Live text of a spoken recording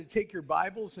Take your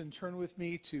Bibles and turn with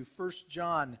me to 1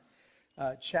 John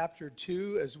chapter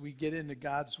 2 as we get into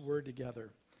God's Word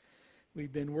together.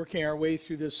 We've been working our way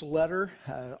through this letter.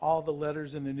 All the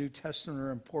letters in the New Testament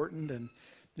are important, and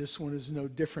this one is no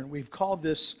different. We've called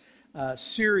this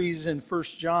series in 1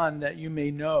 John That You May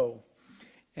Know.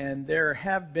 And there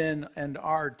have been and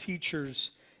are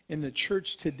teachers in the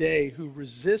church today who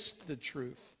resist the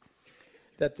truth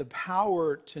that the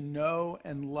power to know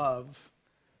and love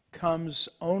comes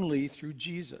only through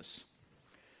Jesus.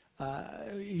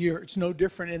 It's no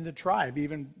different in the tribe.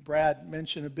 Even Brad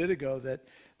mentioned a bit ago that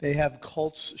they have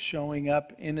cults showing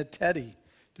up in a teddy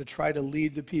to try to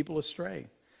lead the people astray.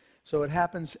 So it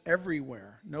happens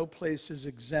everywhere. No place is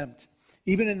exempt.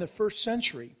 Even in the first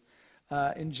century,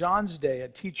 in John's day, a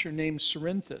teacher named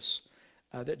Cerinthus,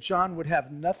 that John would have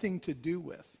nothing to do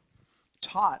with,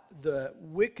 taught the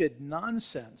wicked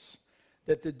nonsense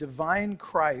that the divine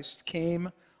Christ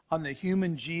came on the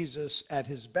human Jesus at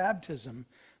his baptism,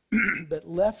 but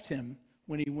left him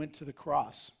when he went to the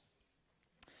cross.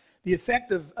 The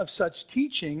effect of such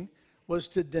teaching was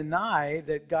to deny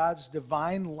that God's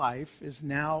divine life is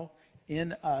now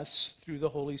in us through the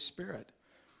Holy Spirit,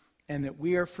 and that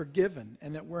we are forgiven,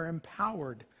 and that we're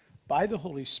empowered by the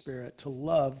Holy Spirit to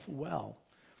love well.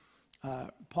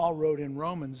 Paul wrote in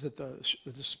Romans that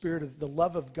the Spirit of the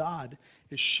love of God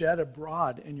is shed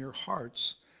abroad in your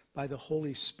hearts by the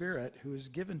Holy Spirit who is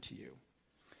given to you.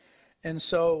 And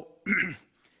so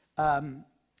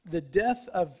the death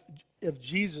of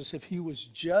Jesus, if he was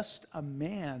just a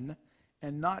man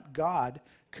and not God,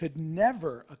 could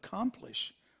never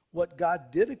accomplish what God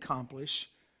did accomplish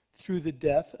through the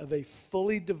death of a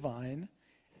fully divine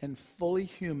and fully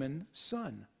human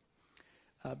Son.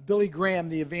 Billy Graham,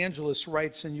 the evangelist,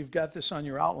 writes, and you've got this on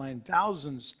your outline,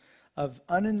 thousands of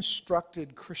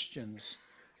uninstructed Christians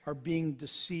are being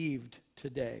deceived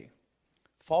today.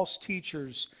 False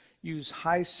teachers use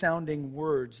high-sounding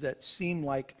words that seem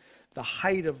like the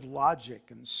height of logic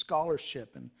and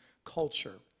scholarship and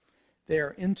culture. They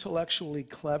are intellectually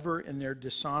clever in their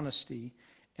dishonesty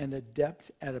and adept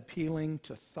at appealing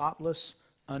to thoughtless,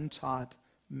 untaught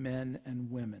men and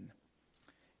women.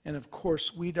 And of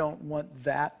course, we don't want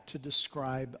that to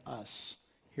describe us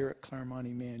here at Claremont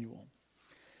Emmanuel.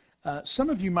 Some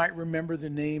of you might remember the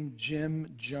name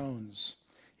Jim Jones.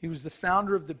 He was the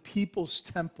founder of the People's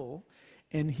Temple,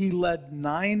 and he led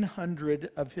 900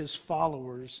 of his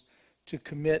followers to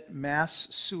commit mass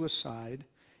suicide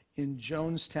in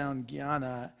Jonestown,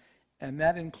 Guyana, and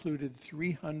that included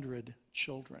 300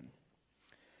 children.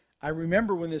 I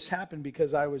remember when this happened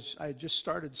because I had just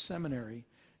started seminary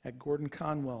at Gordon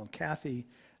Conwell, and Kathy,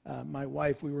 my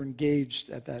wife, we were engaged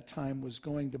at that time, was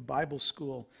going to Bible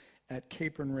school at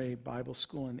Capernwray Bible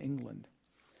School in England.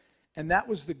 And that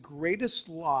was the greatest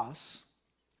loss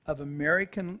of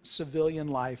American civilian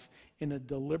life in a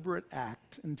deliberate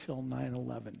act until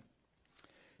 9/11.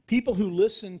 People who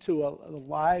listened to a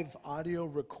live audio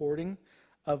recording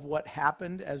of what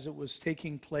happened as it was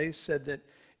taking place said that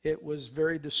it was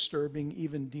very disturbing,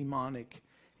 even demonic,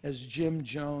 as Jim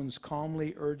Jones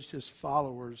calmly urged his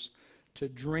followers to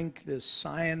drink this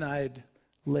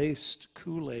cyanide-laced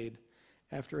Kool-Aid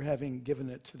after having given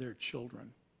it to their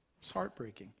children. It's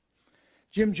heartbreaking.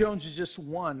 Jim Jones is just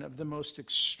one of the most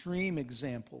extreme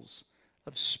examples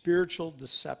of spiritual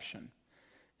deception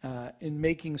in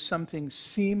making something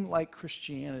seem like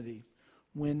Christianity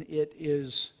when it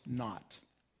is not.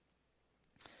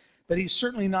 But he's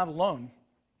certainly not alone.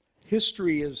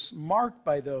 History is marked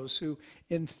by those who,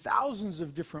 in thousands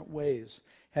of different ways,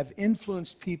 have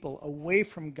influenced people away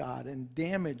from God and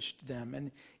damaged them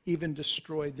and even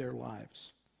destroyed their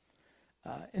lives.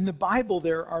 In the Bible,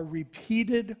 there are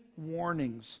repeated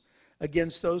warnings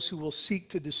against those who will seek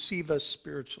to deceive us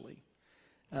spiritually.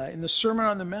 In the Sermon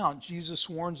on the Mount, Jesus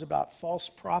warns about false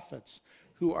prophets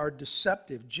who are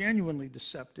deceptive, genuinely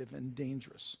deceptive and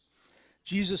dangerous.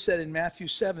 Jesus said in Matthew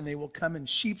 7, they will come in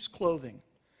sheep's clothing,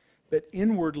 but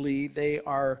inwardly they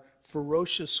are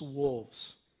ferocious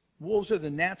wolves. Wolves are the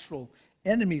natural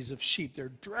enemies of sheep. They're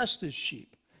dressed as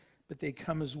sheep, but they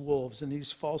come as wolves, and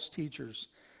these false teachers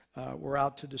were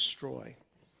out to destroy.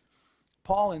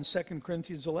 Paul in 2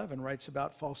 Corinthians 11 writes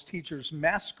about false teachers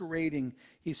masquerading,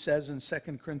 he says in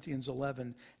 2 Corinthians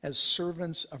 11, as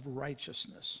servants of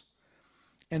righteousness.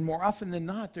 And more often than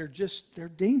not, they're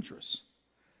dangerous.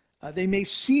 They may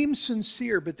seem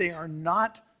sincere, but they are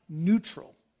not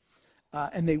neutral.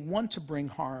 And they want to bring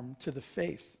harm to the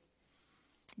faith.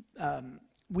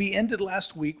 We ended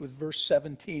last week with verse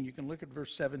 17. You can look at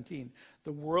verse 17.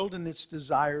 The world and its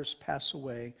desires pass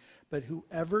away, but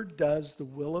whoever does the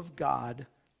will of God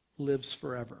lives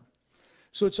forever.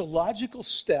 So it's a logical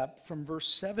step from verse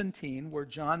 17, where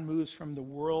John moves from the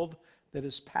world that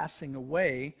is passing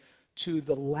away to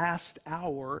the last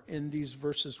hour in these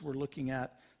verses we're looking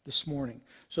at this morning.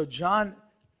 So John,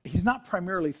 he's not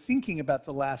primarily thinking about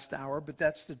the last hour, but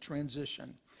that's the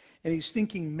transition. And he's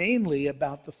thinking mainly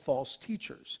about the false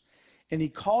teachers. And he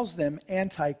calls them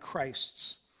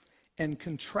antichrists and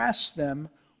contrasts them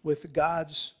with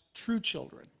God's true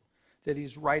children that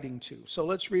he's writing to. So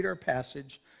let's read our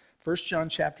passage, 1 John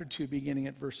chapter 2, beginning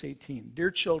at verse 18. Dear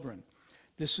children,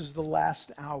 this is the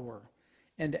last hour.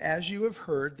 And as you have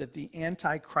heard that the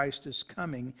Antichrist is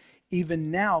coming,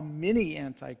 even now many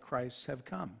antichrists have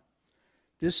come.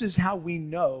 This is how we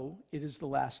know it is the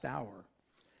last hour.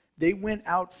 They went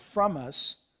out from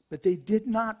us, but they did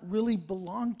not really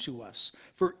belong to us.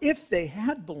 For if they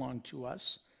had belonged to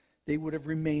us, they would have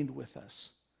remained with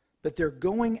us. But their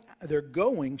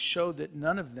going showed that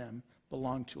none of them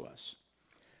belonged to us.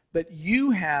 But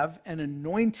you have an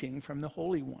anointing from the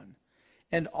Holy One,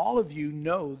 and all of you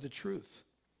know the truth.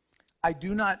 I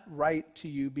do not write to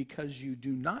you because you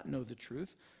do not know the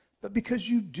truth, but because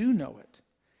you do know it,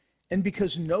 and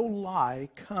because no lie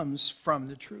comes from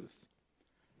the truth.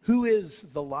 Who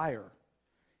is the liar?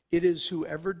 It is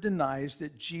whoever denies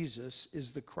that Jesus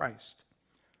is the Christ.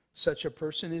 Such a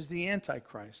person is the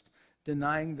Antichrist,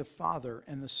 denying the Father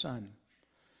and the Son.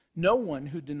 No one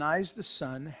who denies the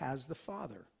Son has the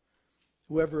Father.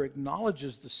 Whoever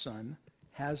acknowledges the Son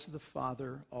has the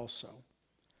Father also.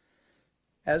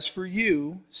 As for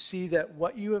you, see that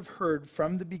what you have heard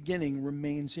from the beginning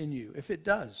remains in you. If it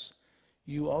does,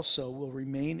 you also will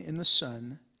remain in the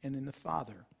Son and in the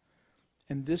Father.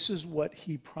 And this is what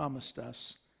he promised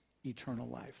us, eternal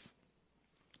life.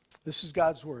 This is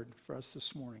God's word for us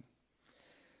this morning.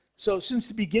 So since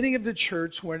the beginning of the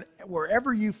church,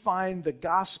 wherever you find the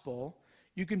gospel,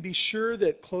 you can be sure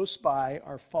that close by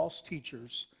are false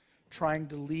teachers trying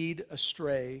to lead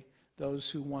astray those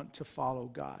who want to follow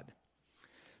God.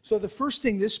 So the first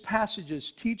thing this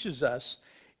passage teaches us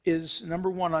is, number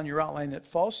one on your outline, that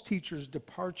false teachers'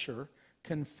 departure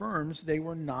confirms they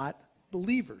were not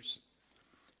believers.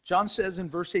 John says in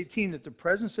verse 18 that the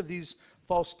presence of these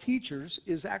false teachers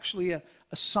is actually a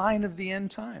sign of the end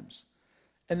times.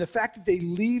 And the fact that they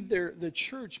leave the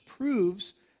church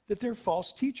proves that they're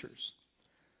false teachers.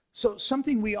 So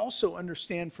something we also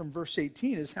understand from verse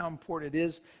 18 is how important it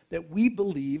is that we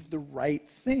believe the right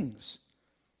things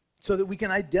so that we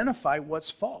can identify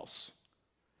what's false.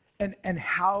 And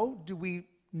how do we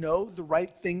know the right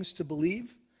things to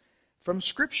believe? From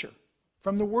Scripture,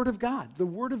 from the Word of God. The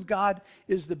Word of God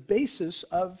is the basis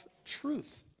of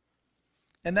truth.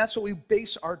 And that's what we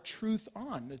base our truth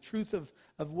on, the truth of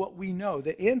what we know.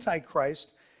 The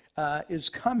Antichrist is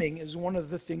coming is one of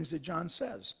the things that John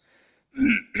says.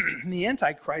 The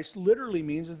Antichrist literally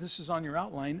means, and this is on your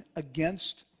outline,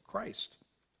 against Christ.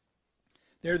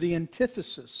 They're the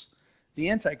antithesis. The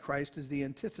Antichrist is the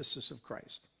antithesis of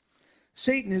Christ.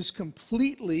 Satan is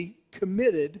completely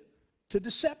committed to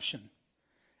deception.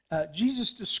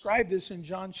 Jesus described this in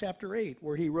John chapter 8,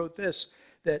 where he wrote this,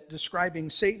 that describing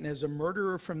Satan as a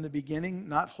murderer from the beginning,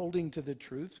 not holding to the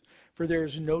truth, for there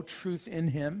is no truth in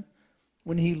him.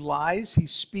 When he lies, he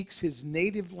speaks his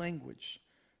native language,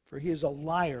 for he is a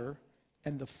liar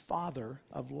and the father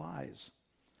of lies.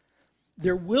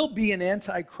 There will be an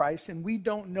Antichrist, and we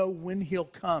don't know when he'll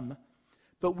come,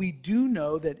 but we do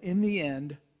know that in the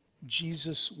end,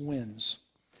 Jesus wins.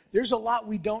 There's a lot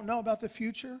we don't know about the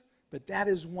future, but that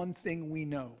is one thing we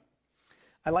know.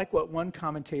 I like what one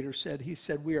commentator said. He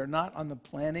said, we are not on the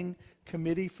planning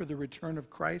committee for the return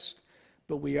of Christ,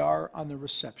 but we are on the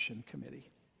reception committee.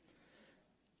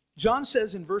 John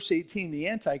says in verse 18, the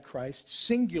Antichrist,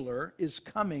 singular, is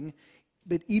coming,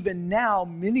 but even now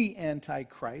many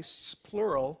antichrists,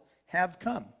 plural, have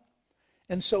come.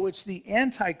 And so it's the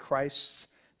antichrists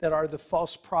that are the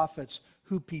false prophets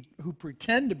who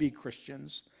pretend to be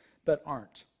Christians but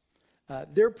aren't.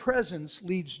 Their presence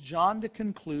leads John to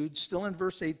conclude, still in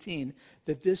verse 18,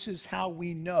 that this is how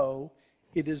we know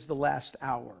it is the last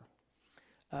hour.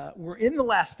 We're in the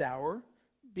last hour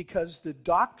because the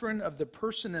doctrine of the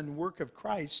person and work of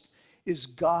Christ is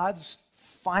God's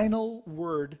final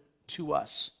word to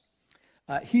us.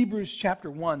 Hebrews chapter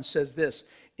 1 says this,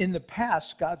 in the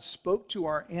past, God spoke to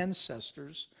our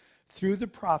ancestors through the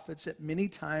prophets at many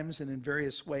times and in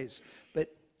various ways.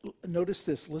 But notice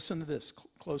this, listen to this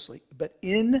closely. But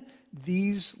in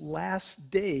these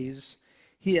last days,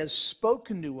 he has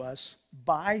spoken to us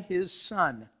by his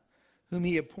Son, whom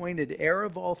he appointed heir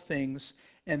of all things,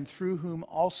 and through whom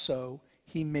also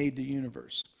he made the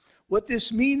universe. What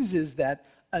this means is that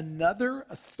another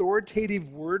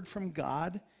authoritative word from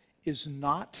God is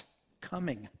not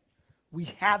coming. We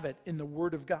have it in the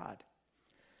Word of God.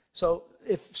 So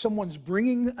if someone's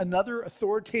bringing another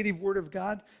authoritative Word of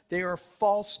God, they are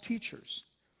false teachers.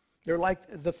 They're like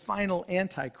the final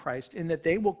Antichrist in that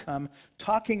they will come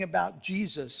talking about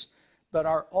Jesus, but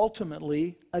are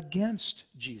ultimately against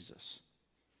Jesus.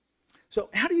 So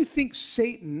how do you think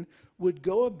Satan would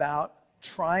go about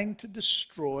trying to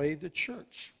destroy the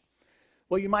church?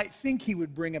 Well, you might think he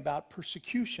would bring about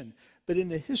persecution, but in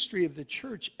the history of the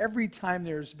church, every time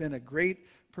there's been a great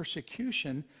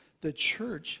persecution, the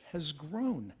church has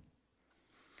grown.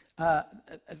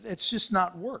 It's just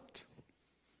not worked.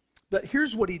 But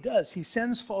here's what he does. He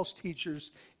sends false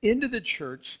teachers into the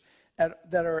church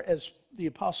that are, as the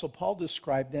Apostle Paul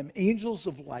described them, angels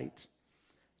of light.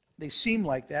 They seem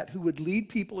like that, who would lead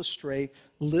people astray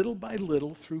little by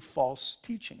little through false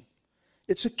teaching.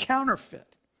 It's a counterfeit.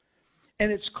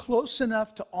 And it's close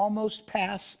enough to almost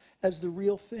pass as the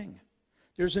real thing.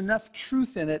 There's enough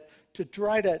truth in it to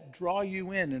try to draw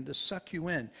you in and to suck you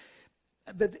in.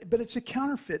 But it's a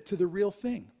counterfeit to the real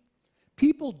thing.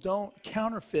 People don't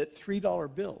counterfeit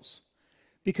 $3 bills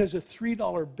because a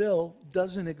 $3 bill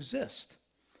doesn't exist.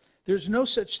 There's no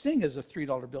such thing as a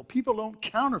 $3 bill. People don't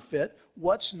counterfeit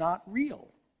what's not real.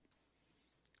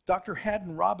 Dr.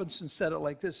 Haddon Robinson said it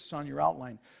like this, it's on your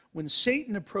outline. When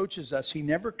Satan approaches us, he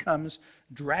never comes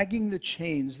dragging the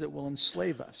chains that will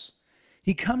enslave us.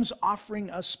 He comes offering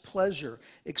us pleasure,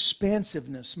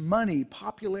 expansiveness, money,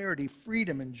 popularity,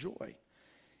 freedom, and joy.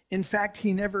 In fact,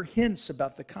 he never hints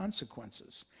about the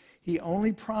consequences. He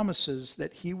only promises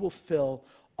that he will fill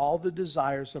all the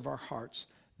desires of our hearts.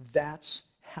 That's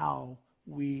how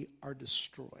we are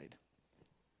destroyed.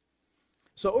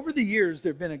 So over the years,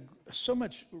 there have been so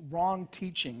much wrong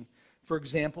teaching, for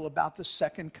example, about the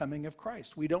second coming of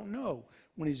Christ. We don't know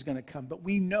when he's going to come, but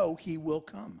we know he will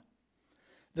come.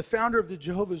 The founder of the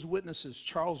Jehovah's Witnesses,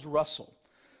 Charles Russell,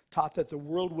 taught that the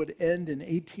world would end in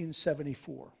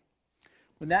 1874.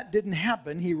 When that didn't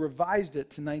happen, he revised it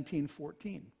to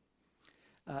 1914.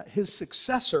 His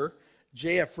successor,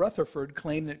 J.F. Rutherford,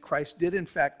 claimed that Christ did in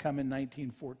fact come in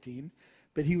 1914,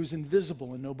 but he was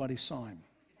invisible and nobody saw him.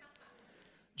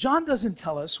 John doesn't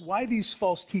tell us why these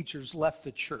false teachers left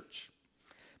the church.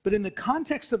 But in the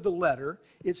context of the letter,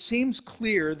 it seems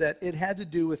clear that it had to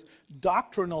do with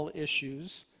doctrinal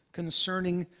issues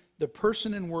concerning the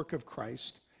person and work of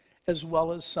Christ, as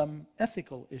well as some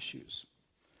ethical issues.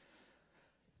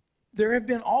 There have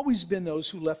always been those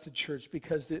who left the church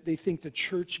because they think the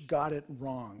church got it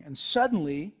wrong. And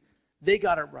suddenly, they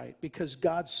got it right because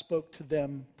God spoke to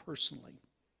them personally.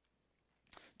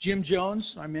 Jim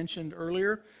Jones, I mentioned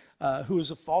earlier, who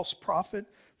was a false prophet.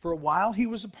 For a while, he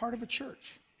was a part of a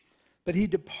church. But he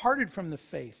departed from the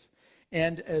faith.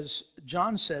 And as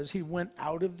John says, he went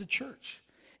out of the church.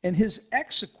 And his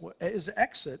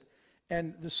exit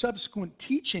and the subsequent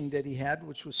teaching that he had,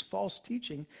 which was false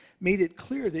teaching, made it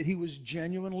clear that he was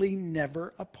genuinely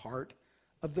never a part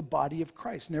of the body of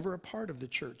Christ, never a part of the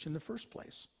church in the first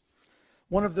place.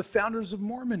 One of the founders of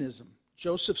Mormonism,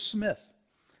 Joseph Smith,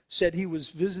 said he was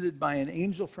visited by an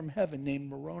angel from heaven named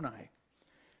Moroni,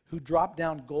 who dropped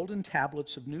down golden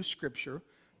tablets of new scripture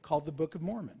called the Book of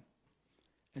Mormon.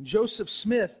 And Joseph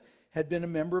Smith had been a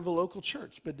member of a local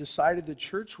church, but decided the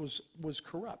church was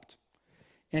corrupt.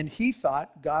 And he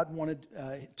thought God wanted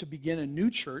to begin a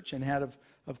new church and had,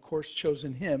 of course,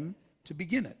 chosen him to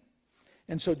begin it.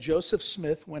 And so Joseph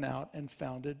Smith went out and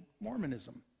founded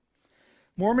Mormonism.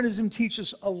 Mormonism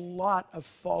teaches a lot of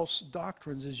false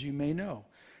doctrines, as you may know.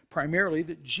 Primarily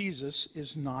that Jesus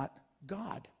is not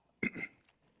God.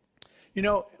 You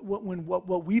know,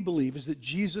 what we believe is that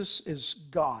Jesus is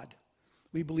God.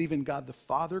 We believe in God the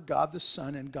Father, God the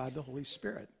Son, and God the Holy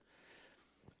Spirit.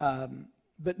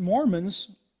 But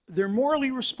Mormons, they're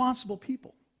morally responsible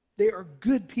people. They are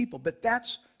good people, but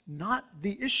that's not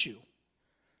the issue.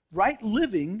 Right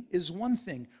living is one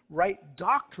thing. Right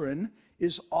doctrine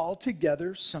is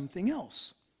altogether something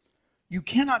else. You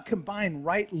cannot combine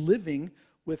right living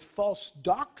with false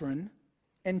doctrine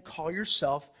and call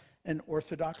yourself an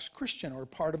Orthodox Christian or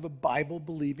part of a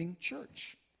Bible-believing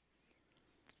church.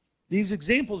 These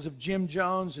examples of Jim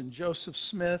Jones and Joseph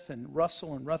Smith and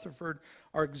Russell and Rutherford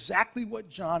are exactly what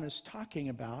John is talking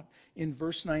about in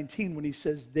verse 19 when he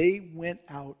says, they went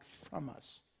out from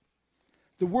us.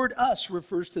 The word us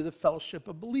refers to the fellowship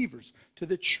of believers, to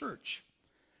the church.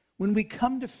 When we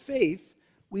come to faith,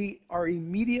 we are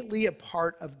immediately a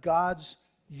part of God's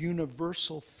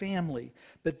universal family.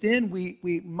 But then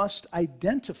we must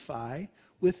identify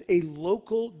with a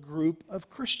local group of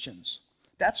Christians.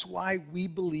 That's why we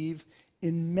believe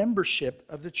in membership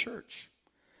of the church.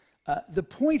 The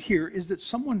point here is that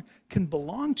someone can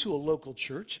belong to a local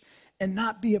church and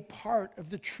not be a part of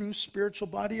the true spiritual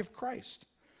body of Christ.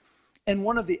 And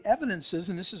one of the evidences,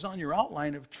 and this is on your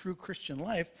outline of true Christian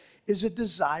life, is a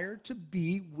desire to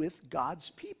be with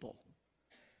God's people.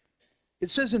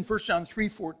 It says in 1 John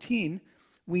 3:14,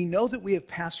 we know that we have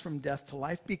passed from death to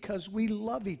life because we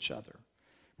love each other.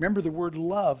 Remember, the word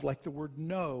love, like the word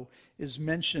know, is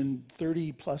mentioned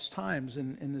 30 plus times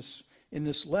in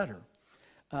this letter.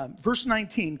 Verse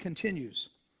 19 continues.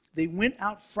 They went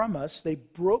out from us, they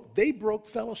broke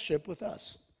fellowship with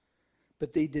us.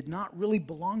 But they did not really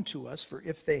belong to us, for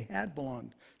if they had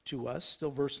belonged to us, still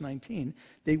verse 19,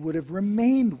 they would have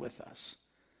remained with us.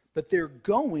 But their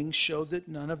going showed that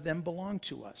none of them belonged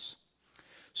to us.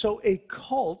 So a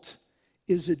cult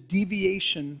is a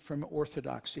deviation from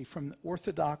orthodoxy, from the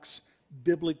orthodox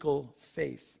biblical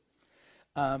faith.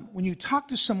 When you talk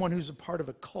to someone who's a part of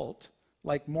a cult,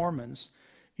 like Mormons,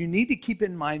 you need to keep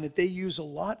in mind that they use a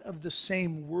lot of the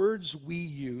same words we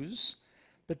use,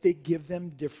 but they give them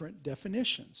different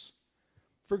definitions.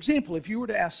 For example, if you were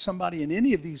to ask somebody in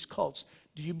any of these cults,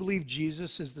 do you believe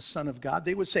Jesus is the Son of God?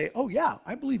 They would say, oh yeah,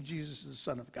 I believe Jesus is the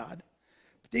Son of God.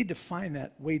 But they define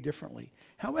that way differently.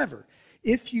 However,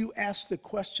 if you ask the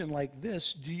question like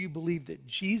this, do you believe that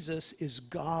Jesus is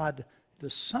God the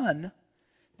Son?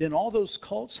 Then all those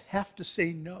cults have to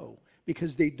say no,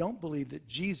 because they don't believe that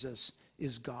Jesus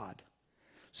is God.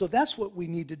 So that's what we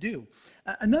need to do.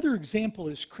 Another example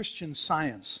is Christian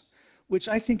Science, which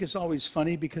I think is always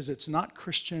funny because it's not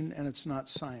Christian and it's not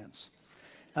science.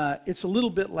 It's a little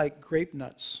bit like grape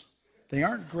nuts. They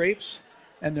aren't grapes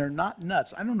and they're not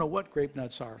nuts. I don't know what grape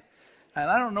nuts are. And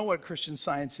I don't know what Christian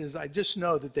Science is. I just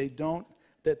know that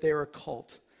they're a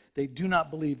cult. They do not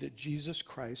believe that Jesus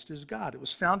Christ is God. It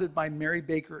was founded by Mary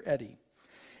Baker Eddy.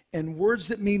 And words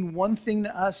that mean one thing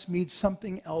to us mean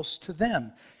something else to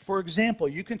them. For example,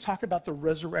 you can talk about the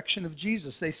resurrection of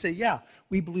Jesus. They say, yeah,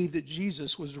 we believe that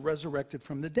Jesus was resurrected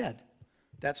from the dead.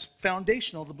 That's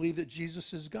foundational to believe that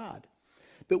Jesus is God.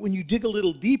 But when you dig a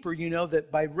little deeper, you know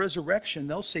that by resurrection,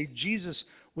 they'll say Jesus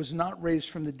was not raised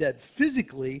from the dead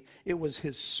physically. It was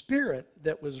his spirit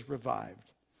that was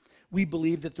revived. We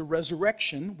believe that the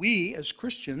resurrection, we as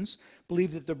Christians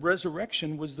believe that the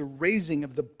resurrection was the raising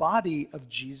of the body of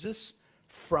Jesus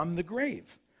from the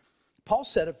grave. Paul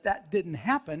said if that didn't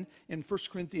happen in 1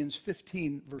 Corinthians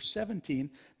 15, verse 17,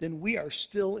 then we are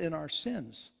still in our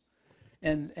sins.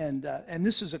 And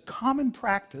this is a common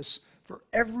practice for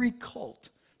every cult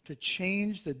to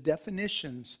change the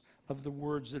definitions of the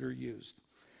words that are used.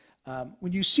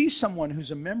 When you see someone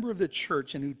who's a member of the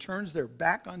church and who turns their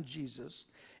back on Jesus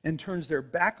and turns their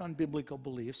back on biblical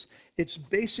beliefs, it's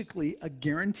basically a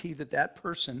guarantee that that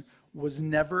person was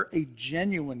never a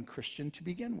genuine Christian to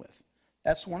begin with.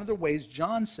 That's one of the ways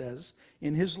John says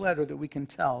in his letter that we can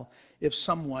tell if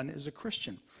someone is a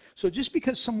Christian. So just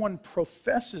because someone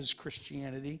professes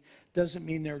Christianity doesn't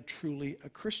mean they're truly a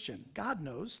Christian. God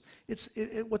knows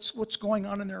what's going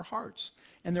on in their hearts.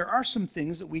 And there are some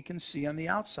things that we can see on the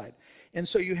outside. And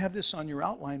so you have this on your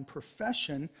outline.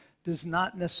 Profession does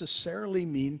not necessarily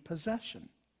mean possession.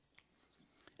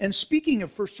 And speaking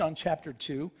of 1 John chapter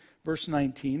 2, verse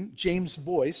 19, James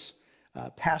Boyce,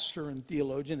 pastor and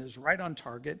theologian, is right on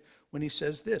target when he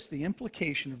says this. The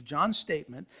implication of John's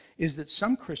statement is that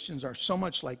some Christians are so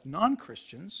much like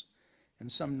non-Christians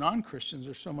and some non-Christians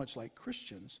are so much like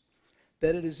Christians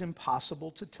that it is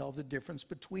impossible to tell the difference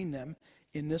between them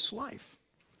in this life.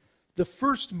 The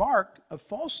first mark of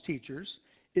false teachers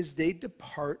is they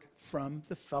depart from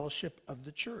the fellowship of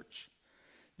the church.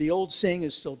 The old saying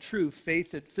is still true,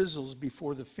 faith that fizzles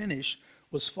before the finish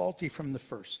was faulty from the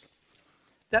first.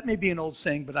 That may be an old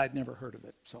saying, but I'd never heard of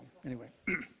it. So anyway,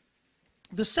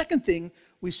 the second thing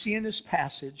we see in this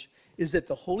passage is that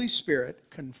the Holy Spirit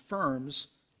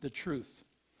confirms the truth.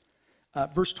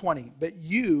 Verse 20, but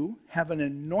you have an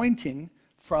anointing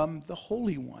from the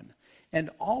Holy One, and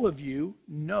all of you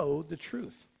know the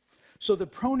truth. So the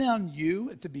pronoun you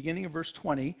at the beginning of verse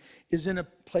 20 is in a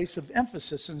place of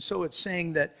emphasis, and so it's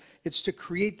saying that it's to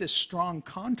create this strong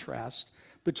contrast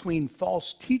between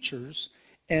false teachers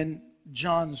and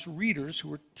John's readers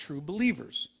who are true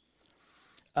believers.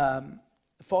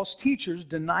 False teachers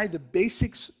deny the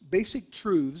basic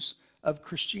truths of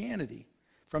Christianity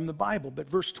from the Bible. But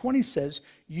verse 20 says,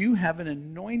 you have an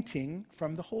anointing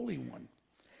from the Holy One.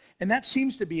 And that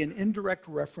seems to be an indirect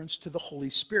reference to the Holy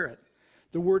Spirit.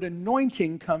 The word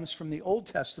anointing comes from the Old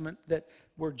Testament,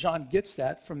 where John gets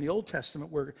that from the Old Testament,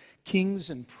 where kings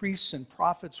and priests and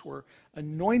prophets were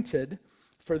anointed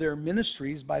for their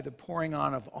ministries by the pouring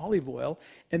on of olive oil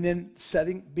and then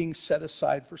being set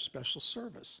aside for special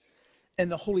service.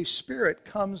 And the Holy Spirit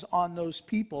comes on those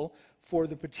people for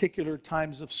the particular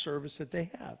times of service that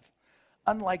they have.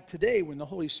 Unlike today when the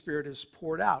Holy Spirit is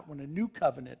poured out, when a new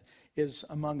covenant is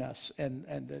among us, and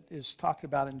that is talked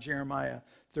about in Jeremiah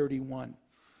 31.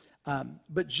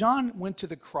 But John went to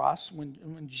the cross,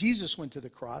 when Jesus went to the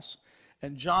cross,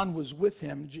 and John was with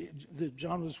him.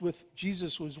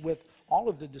 Jesus was with all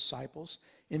of the disciples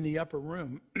in the upper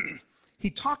room. He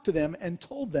talked to them and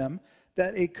told them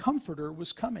that a comforter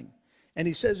was coming. And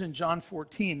he says in John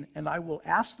 14, "And I will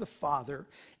ask the Father,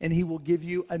 and he will give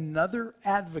you another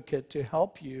advocate to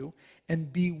help you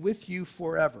and be with you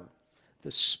forever,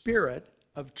 the Spirit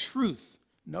of truth."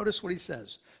 Notice what he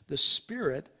says, the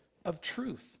Spirit of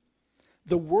truth.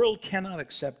 The world cannot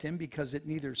accept him because it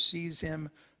neither sees him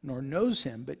nor knows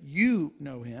him, but you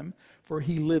know him, for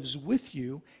he lives with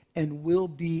you and will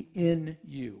be in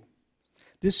you.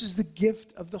 This is the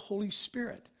gift of the Holy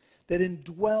Spirit that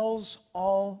indwells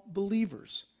all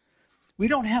believers. We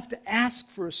don't have to ask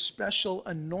for a special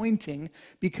anointing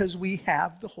because we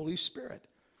have the Holy Spirit.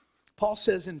 Paul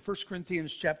says in 1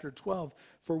 Corinthians chapter 12,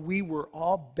 "For we were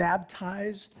all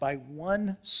baptized by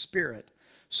one Spirit,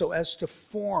 so as to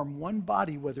form one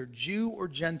body, whether Jew or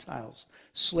Gentiles,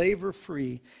 slave or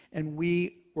free, and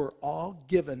we were all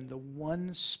given the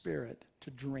one Spirit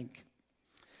to drink."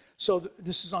 So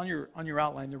this is on your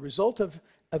outline. The result of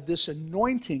this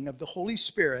anointing of the Holy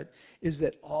Spirit is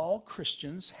that all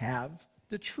Christians have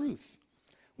the truth.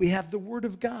 We have the Word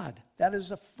of God. That is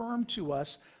affirmed to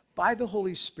us by the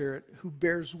Holy Spirit, who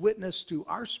bears witness to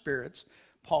our spirits,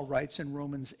 Paul writes in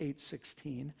Romans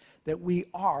 8:16, that we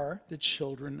are the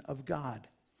children of God.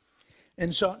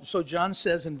 And so John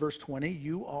says in verse 20,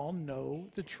 "You all know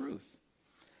the truth.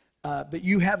 But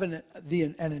you have an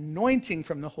anointing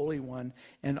from the Holy One,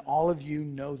 and all of you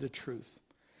know the truth."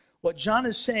 What John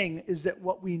is saying is that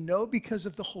what we know because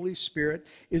of the Holy Spirit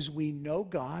is we know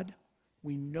God,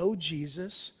 we know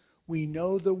Jesus, we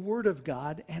know the Word of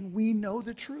God, and we know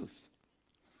the truth.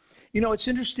 You know, it's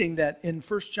interesting that in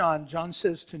 1 John, John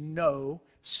says to know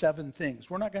 7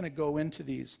 things. We're not going to go into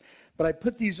these, but I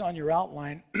put these on your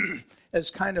outline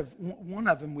as kind of one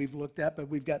of them we've looked at, but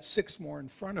we've got 6 more in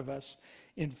front of us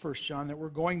in 1 John that we're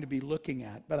going to be looking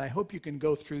at. But I hope you can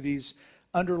go through these,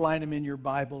 underline them in your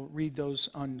Bible, read those,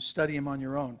 study them on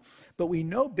your own. But we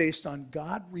know based on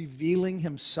God revealing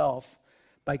himself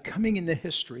by coming into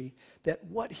history that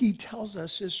what he tells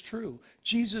us is true.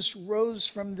 Jesus rose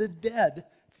from the dead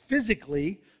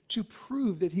physically to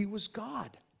prove that he was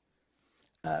God.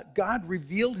 God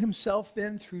revealed himself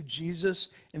then through Jesus,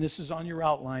 and this is on your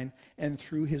outline, and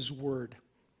through his word.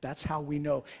 That's how we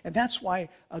know. And that's why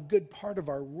a good part of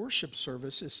our worship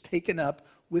service is taken up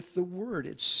with the word.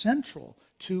 It's central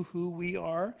to who we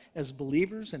are as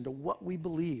believers and to what we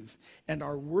believe and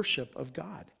our worship of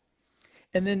God.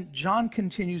 And then John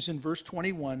continues in verse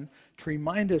 21 to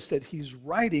remind us that he's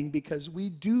writing because we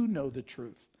do know the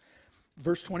truth.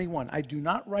 Verse 21, "I do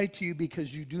not write to you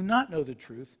because you do not know the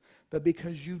truth, but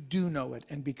because you do know it,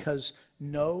 and because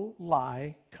no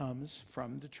lie comes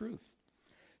from the truth."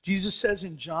 Jesus says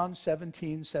in John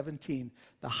 17:17,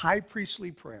 the high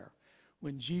priestly prayer,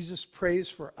 when Jesus prays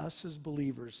for us as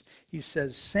believers, he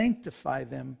says, "Sanctify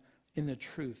them in the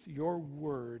truth. Your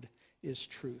word is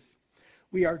truth."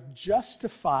 We are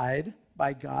justified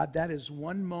by God. That is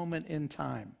one moment in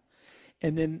time.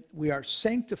 And then we are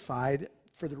sanctified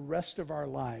for the rest of our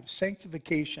lives.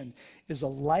 Sanctification is a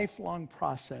lifelong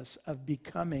process of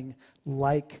becoming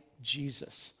like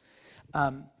Jesus.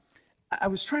 I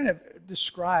was trying to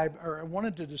describe, or I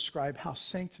wanted to describe how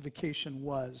sanctification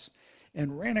was,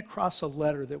 and ran across a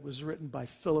letter that was written by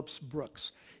Phillips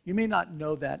Brooks. You may not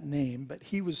know that name, but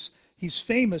he's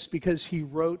famous because he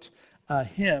wrote a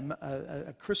hymn,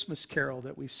 a Christmas carol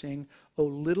that we sing, "O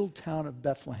Little Town of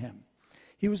Bethlehem."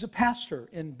 He was a pastor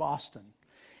in Boston.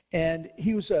 And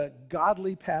he was a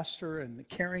godly pastor and a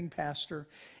caring pastor.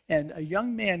 And a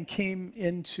young man came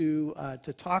in to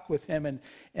talk with him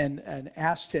and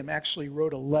asked him, actually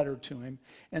wrote a letter to him,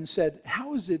 and said,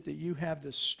 "How is it that you have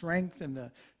the strength and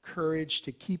the courage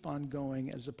to keep on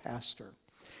going as a pastor?"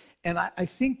 And I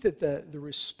think that the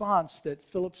response that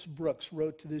Phillips Brooks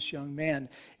wrote to this young man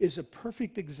is a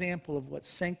perfect example of what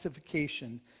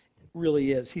sanctification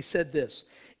really is. He said this,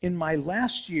 "In my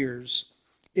last years,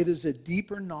 it is a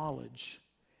deeper knowledge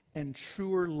and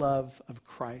truer love of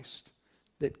Christ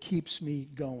that keeps me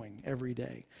going every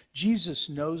day. Jesus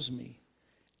knows me,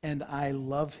 and I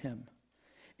love him.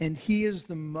 And he is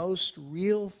the most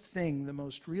real thing, the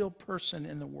most real person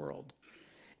in the world.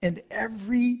 And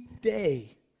every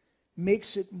day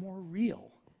makes it more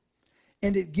real.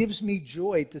 And it gives me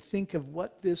joy to think of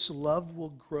what this love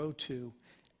will grow to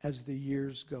as the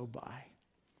years go by."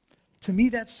 To me,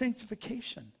 that's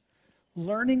sanctification.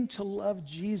 Learning to love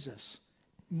Jesus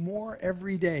more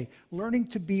every day, learning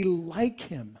to be like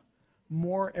him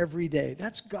more every day.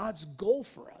 That's God's goal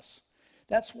for us.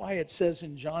 That's why it says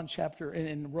in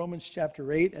Romans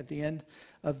chapter 8, at the end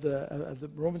of the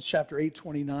Romans chapter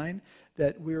 8:29,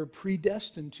 that we're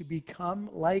predestined to become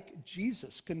like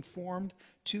Jesus, conformed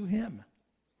to him.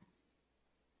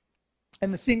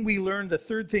 And the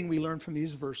third thing we learn from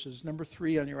these verses, number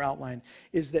 3 on your outline,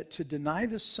 is that to deny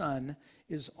the Son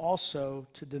is also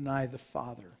to deny the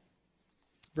Father.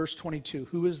 Verse 22,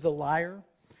 who is the liar?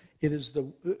 It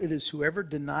is whoever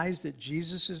denies that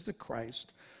Jesus is the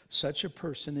Christ. Such a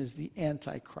person is the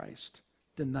Antichrist,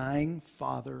 denying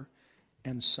Father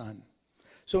and Son.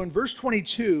 So in verse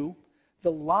 22,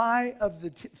 the lie of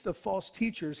the false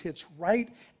teachers hits right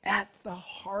at the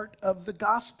heart of the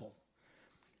gospel.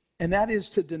 And that is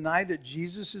to deny that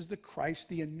Jesus is the Christ,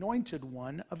 the anointed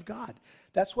one of God.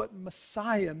 That's what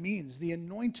Messiah means, the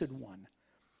anointed one,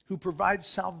 who provides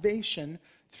salvation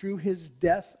through his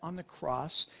death on the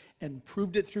cross and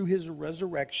proved it through his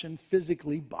resurrection,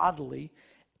 physically, bodily,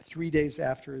 3 days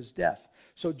after his death.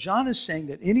 So John is saying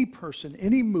that any person,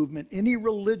 any movement, any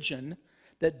religion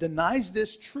that denies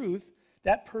this truth,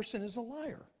 that person is a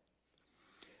liar.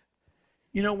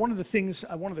 You know, one of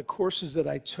the courses that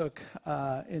I took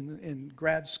in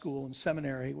grad school and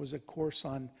seminary was a course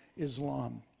on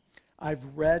Islam. I've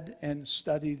read and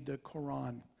studied the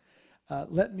Quran.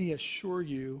 Let me assure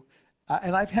you,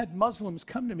 and I've had Muslims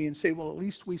come to me and say, well, at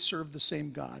least we serve the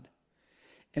same God.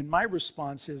 And my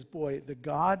response is, boy, the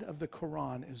God of the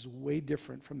Quran is way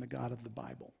different from the God of the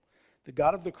Bible. The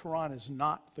God of the Quran is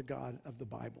not the God of the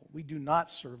Bible. We do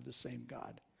not serve the same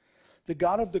God. The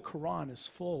God of the Quran is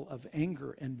full of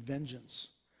anger and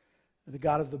vengeance. The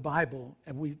God of the Bible,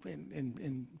 and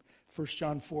in 1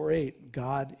 John 4:8,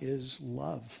 God is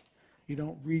love. You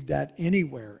don't read that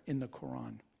anywhere in the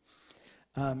Quran.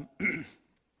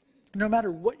 No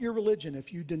matter what your religion,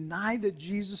 if you deny that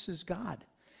Jesus is God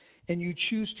and you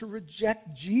choose to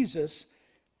reject Jesus,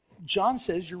 John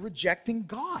says you're rejecting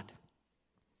God.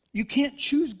 You can't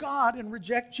choose God and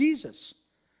reject Jesus.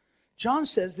 John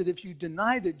says that if you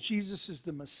deny that Jesus is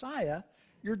the Messiah,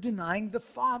 you're denying the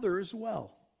Father as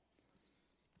well.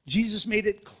 Jesus made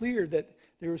it clear that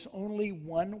there's only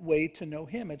one way to know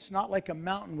him. It's not like a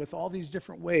mountain with all these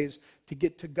different ways to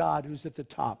get to God who's at the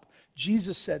top.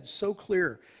 Jesus said so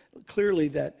clearly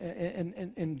that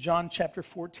in John chapter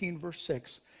 14, verse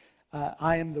 6,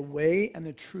 I am the way and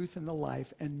the truth and the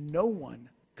life, and no one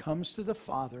comes to the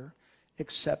Father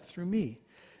except through me.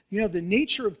 You know, the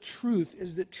nature of truth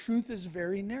is that truth is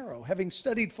very narrow. Having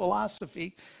studied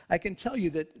philosophy, I can tell you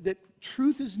that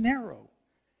truth is narrow.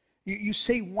 You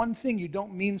say one thing, you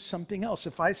don't mean something else.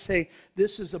 If I say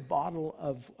this is a bottle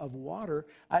of water,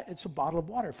 it's a bottle of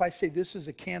water. If I say this is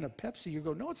a can of Pepsi, you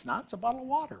go, no, it's not, it's a bottle of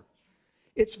water.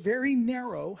 It's very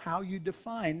narrow how you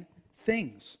define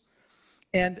things.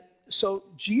 And so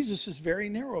Jesus is very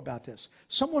narrow about this.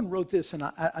 Someone wrote this, and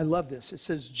I love this. It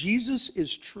says, Jesus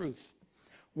is truth.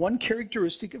 One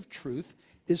characteristic of truth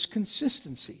is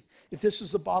consistency. If this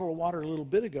is a bottle of water a little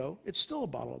bit ago, it's still a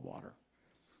bottle of water.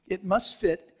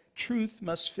 Truth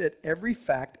must fit every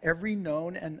fact, every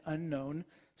known and unknown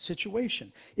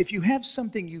situation. If you have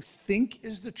something you think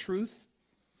is the truth,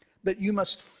 but you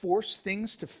must force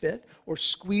things to fit or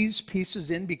squeeze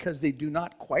pieces in because they do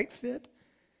not quite fit,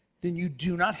 then you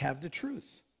do not have the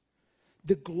truth.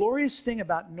 The glorious thing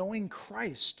about knowing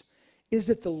Christ is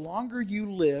that the longer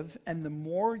you live and the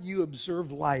more you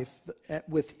observe life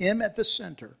with him at the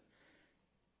center,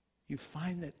 you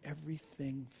find that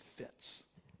everything fits.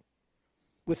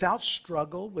 Without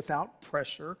struggle, without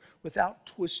pressure, without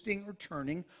twisting or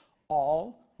turning,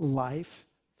 all life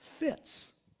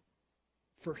fits.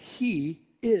 For he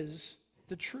is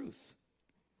the truth.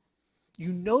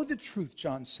 You know the truth,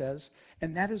 John says,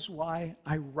 and that is why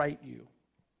I write you.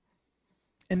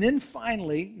 And then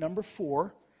finally, number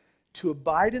 4, to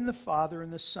abide in the Father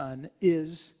and the Son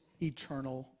is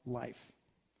eternal life.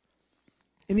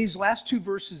 In these last 2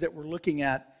 verses that we're looking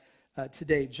at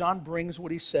today, John brings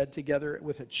what he said together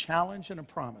with a challenge and a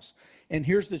promise. And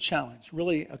here's the challenge,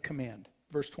 really a command.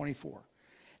 Verse 24.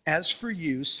 As for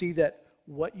you, see that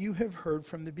what you have heard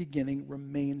from the beginning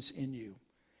remains in you.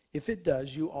 If it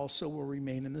does, you also will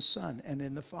remain in the Son and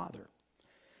in the Father.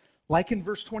 Like in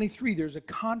verse 23, there's a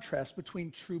contrast between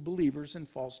true believers and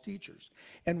false teachers.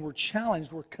 And we're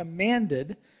challenged, we're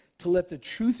commanded to let the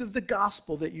truth of the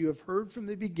gospel that you have heard from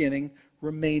the beginning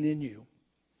remain in you.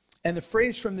 And the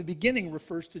phrase from the beginning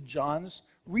refers to John's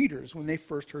readers when they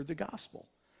first heard the gospel.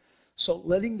 So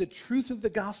letting the truth of the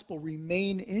gospel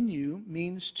remain in you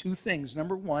means 2 things.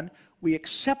 Number 1, we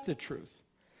accept the truth.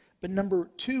 But number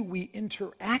two, we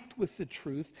interact with the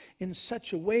truth in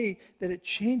such a way that it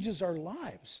changes our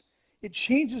lives. It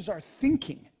changes our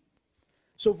thinking.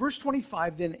 So verse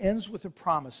 25 then ends with a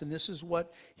promise, and this is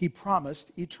what he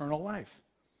promised: eternal life.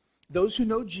 Those who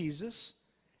know Jesus,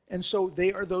 and so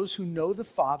they are those who know the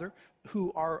Father,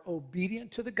 who are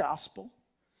obedient to the gospel,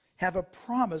 have a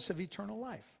promise of eternal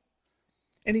life.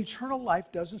 And eternal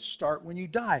life doesn't start when you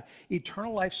die.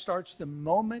 Eternal life starts the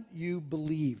moment you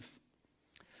believe.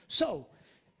 So,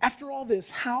 after all this,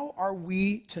 how are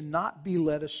we to not be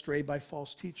led astray by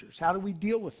false teachers? How do we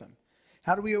deal with them?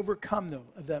 How do we overcome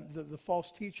the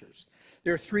false teachers?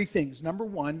 There are three things. Number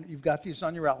one, you've got these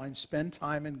on your outline: spend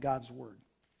time in God's Word.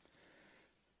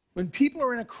 When people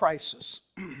are in a crisis,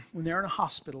 when they're in a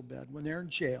hospital bed, when they're in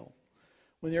jail,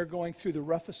 when they're going through the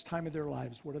roughest time of their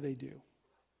lives, what do?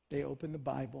 They open the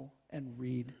Bible and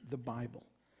read the Bible.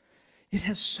 It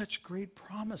has such great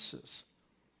promises.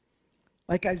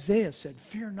 Like Isaiah said,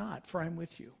 "Fear not, for I am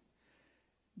with you."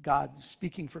 God,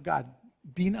 speaking for God,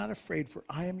 "Be not afraid, for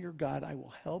I am your God. I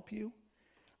will help you.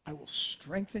 I will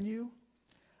strengthen you.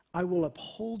 I will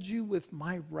uphold you with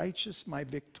my righteous, my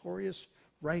victorious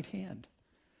right hand."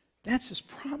 That's his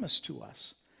promise to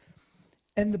us.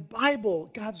 And the Bible,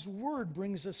 God's Word,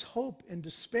 brings us hope in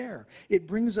despair. It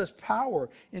brings us power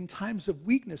in times of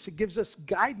weakness. It gives us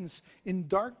guidance in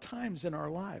dark times in our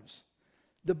lives.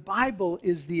 The Bible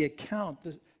is the account,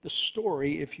 the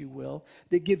story, if you will,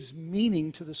 that gives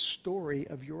meaning to the story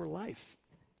of your life.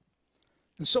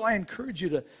 And so I encourage you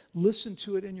to listen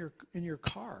to it in your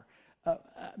car.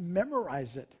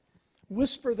 Memorize it.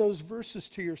 Whisper those verses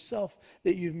to yourself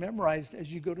that you've memorized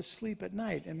as you go to sleep at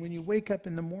night and when you wake up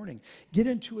in the morning. Get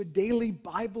into a daily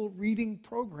Bible reading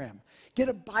program. Get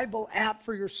a Bible app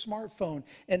for your smartphone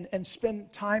and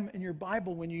spend time in your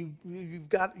Bible when you've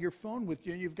got your phone with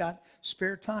you and you've got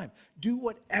spare time. Do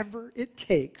whatever it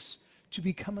takes to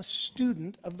become a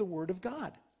student of the Word of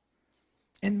God.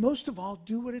 And most of all,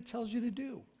 do what it tells you to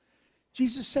do.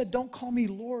 Jesus said, "Don't call me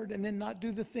Lord and then not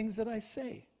do the things that I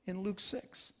say," in Luke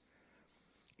 6.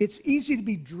 It's easy to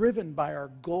be driven by our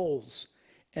goals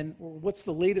and what's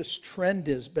the latest trend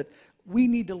is, but we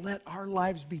need to let our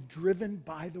lives be driven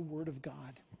by the Word of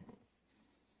God.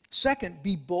 Second,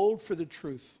 be bold for the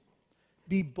truth.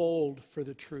 Be bold for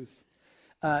the truth.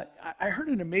 I heard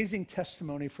an amazing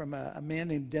testimony from a man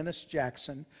named Dennis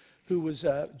Jackson, who was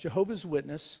a Jehovah's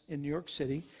Witness in New York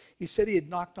City. He said he had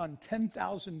knocked on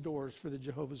 10,000 doors for the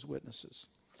Jehovah's Witnesses.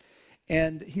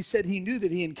 And he said he knew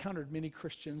that he encountered many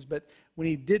Christians, but when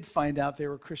he did find out they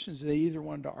were Christians, they either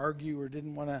wanted to argue or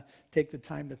didn't want to take the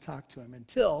time to talk to him,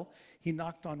 until he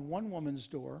knocked on one woman's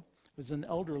door. It was an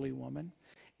elderly woman,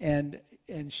 and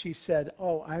she said,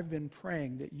 "Oh, I've been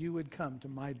praying that you would come to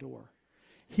my door."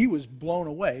 He was blown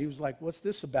away. He was like, "What's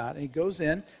this about?" And he goes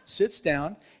in, sits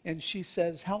down, and she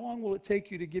says, "How long will it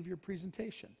take you to give your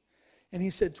presentation?" And he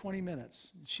said, 20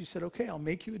 minutes. She said, "Okay, I'll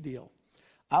make you a deal.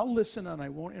 I'll listen and I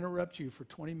won't interrupt you for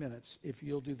 20 minutes if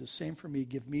you'll do the same for me.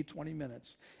 Give me 20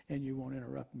 minutes and you won't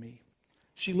interrupt me."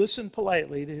 She listened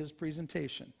politely to his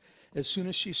presentation. As soon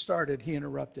as she started, he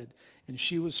interrupted. And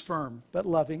she was firm but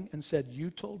loving and said, "You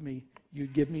told me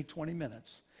you'd give me 20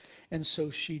 minutes. And so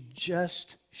she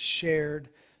just shared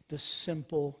the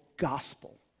simple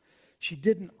gospel. She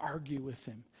didn't argue with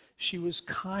him. She was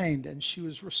kind and she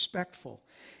was respectful.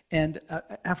 And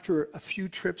after a few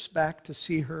trips back to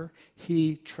see her,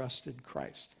 he trusted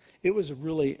Christ. It was a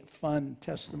really fun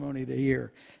testimony to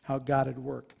hear how God had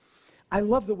worked. I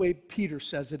love the way Peter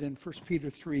says it in 1 Peter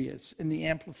 3. It's in the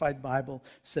Amplified Bible,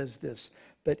 says this: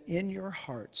 "But in your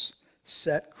hearts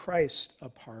set Christ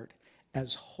apart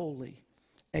as holy,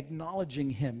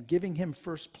 acknowledging him, giving him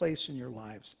first place in your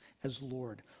lives as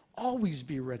Lord. Always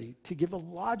be ready to give a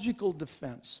logical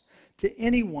defense to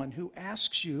anyone who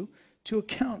asks you to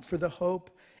account for the hope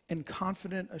and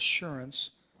confident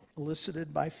assurance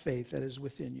elicited by faith that is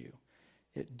within you.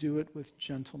 Do it with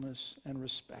gentleness and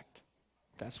respect."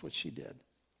 That's what she did.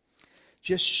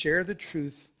 Just share the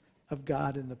truth of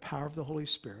God in the power of the Holy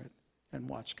Spirit and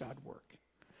watch God work.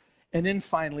 And then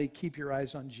finally, keep your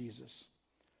eyes on Jesus.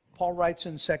 Paul writes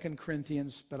in 2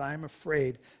 Corinthians, "But I am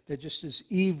afraid that just as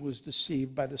Eve was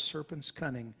deceived by the serpent's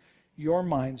cunning, your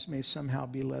minds may somehow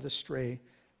be led astray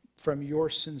from your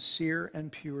sincere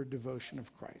and pure devotion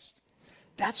of Christ."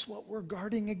 That's what we're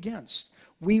guarding against.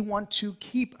 We want to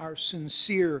keep our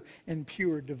sincere and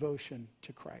pure devotion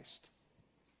to Christ.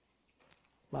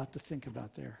 A lot to think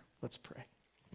about there. Let's pray.